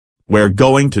We're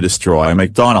going to destroy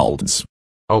McDonald's.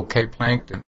 Okay,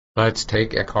 Plankton. Let's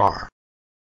take a car.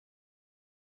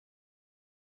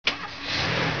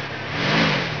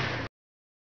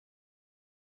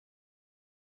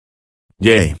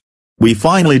 Yay. We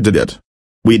finally did it.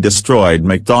 We destroyed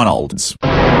McDonald's.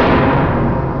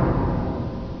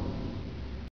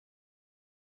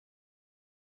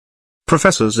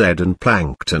 Professor Z and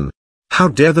Plankton. How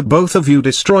dare the both of you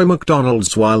destroy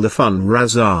McDonald's while the fun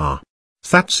are.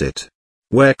 That's it.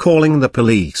 We're calling the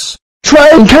police.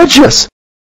 Try and catch us!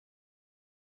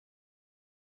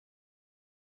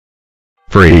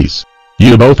 Freeze.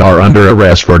 You both are under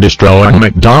arrest for destroying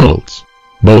McDonald's.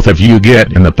 Both of you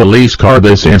get in the police car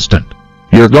this instant.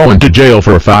 You're going to jail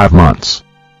for 5 months.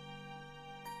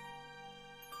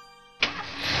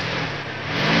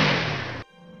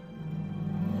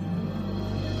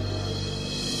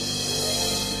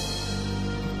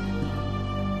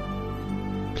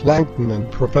 Plankton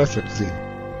and Professor Z.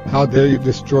 How dare you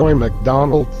destroy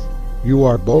McDonald's? You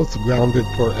are both grounded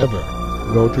forever.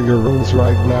 Go to your rooms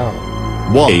right now.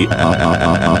 Why?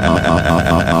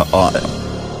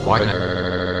 Why?